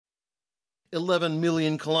11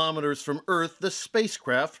 million kilometers from Earth, the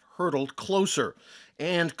spacecraft hurtled closer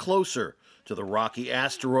and closer to the rocky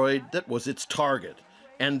asteroid that was its target.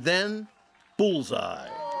 And then, bullseye.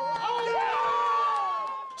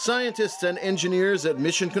 Scientists and engineers at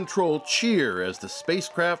Mission Control cheer as the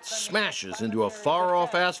spacecraft smashes into a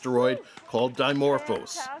far-off asteroid called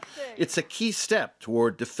Dimorphos. It's a key step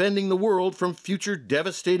toward defending the world from future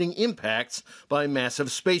devastating impacts by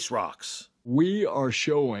massive space rocks. We are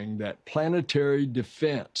showing that planetary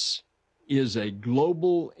defense is a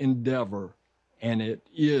global endeavor, and it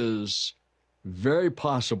is very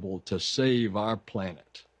possible to save our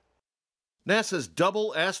planet. NASA's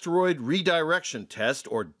Double Asteroid Redirection Test,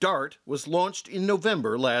 or DART, was launched in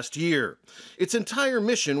November last year. Its entire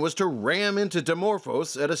mission was to ram into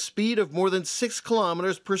Dimorphos at a speed of more than 6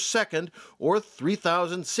 kilometers per second, or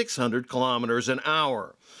 3,600 kilometers an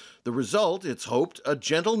hour. The result, it's hoped, a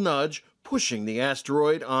gentle nudge pushing the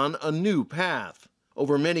asteroid on a new path.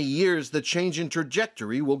 Over many years, the change in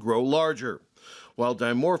trajectory will grow larger. While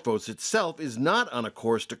Dimorphos itself is not on a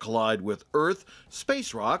course to collide with Earth,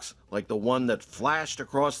 space rocks, like the one that flashed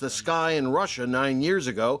across the sky in Russia 9 years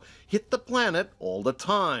ago, hit the planet all the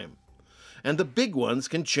time. And the big ones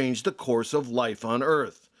can change the course of life on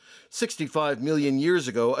Earth. 65 million years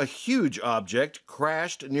ago, a huge object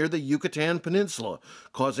crashed near the Yucatan Peninsula,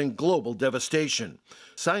 causing global devastation.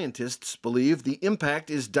 Scientists believe the impact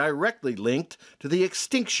is directly linked to the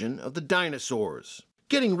extinction of the dinosaurs.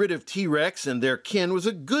 Getting rid of T-Rex and their kin was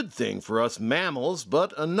a good thing for us mammals,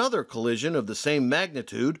 but another collision of the same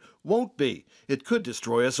magnitude won't be. It could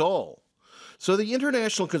destroy us all. So the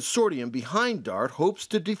international consortium behind DART hopes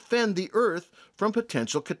to defend the Earth from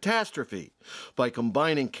potential catastrophe by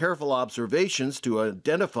combining careful observations to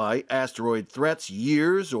identify asteroid threats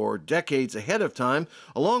years or decades ahead of time,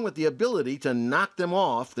 along with the ability to knock them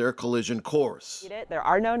off their collision course. There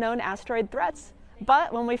are no known asteroid threats,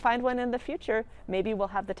 but when we find one in the future, maybe we'll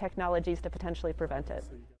have the technologies to potentially prevent it.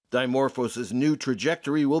 Dimorphos' new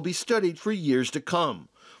trajectory will be studied for years to come.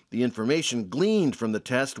 The information gleaned from the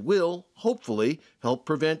test will, hopefully, help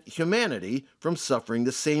prevent humanity from suffering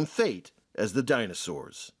the same fate as the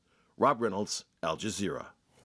dinosaurs. Rob Reynolds, Al Jazeera.